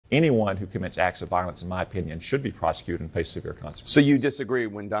anyone who commits acts of violence, in my opinion, should be prosecuted and face severe consequences. So you disagree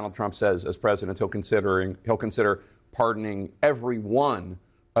when Donald Trump says, as president, he'll consider pardoning every one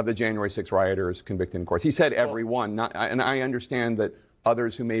of the January 6 rioters convicted in courts. He said every one, and I understand that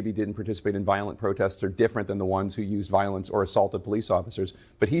others who maybe didn't participate in violent protests are different than the ones who used violence or assaulted police officers.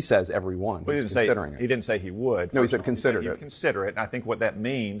 But he says every one. Well, he didn't say he would. No, he said consider it. He would consider it. And I think what that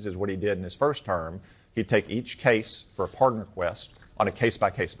means is what he did in his first term. He'd take each case for a pardon request on a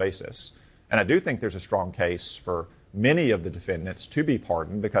case-by-case basis. And I do think there's a strong case for many of the defendants to be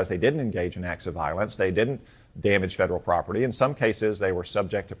pardoned because they didn't engage in acts of violence. They didn't damage federal property. In some cases, they were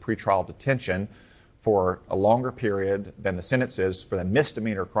subject to pretrial detention for a longer period than the sentences for the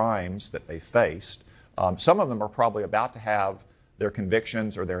misdemeanor crimes that they faced. Some of them are probably about to have their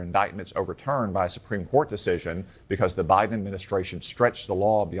convictions or their indictments overturned by a Supreme Court decision because the Biden administration stretched the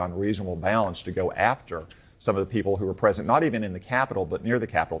law beyond reasonable bounds to go after some of the people who were present, not even in the Capitol, but near the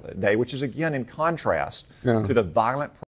Capitol that day, which is, again, in contrast to the violent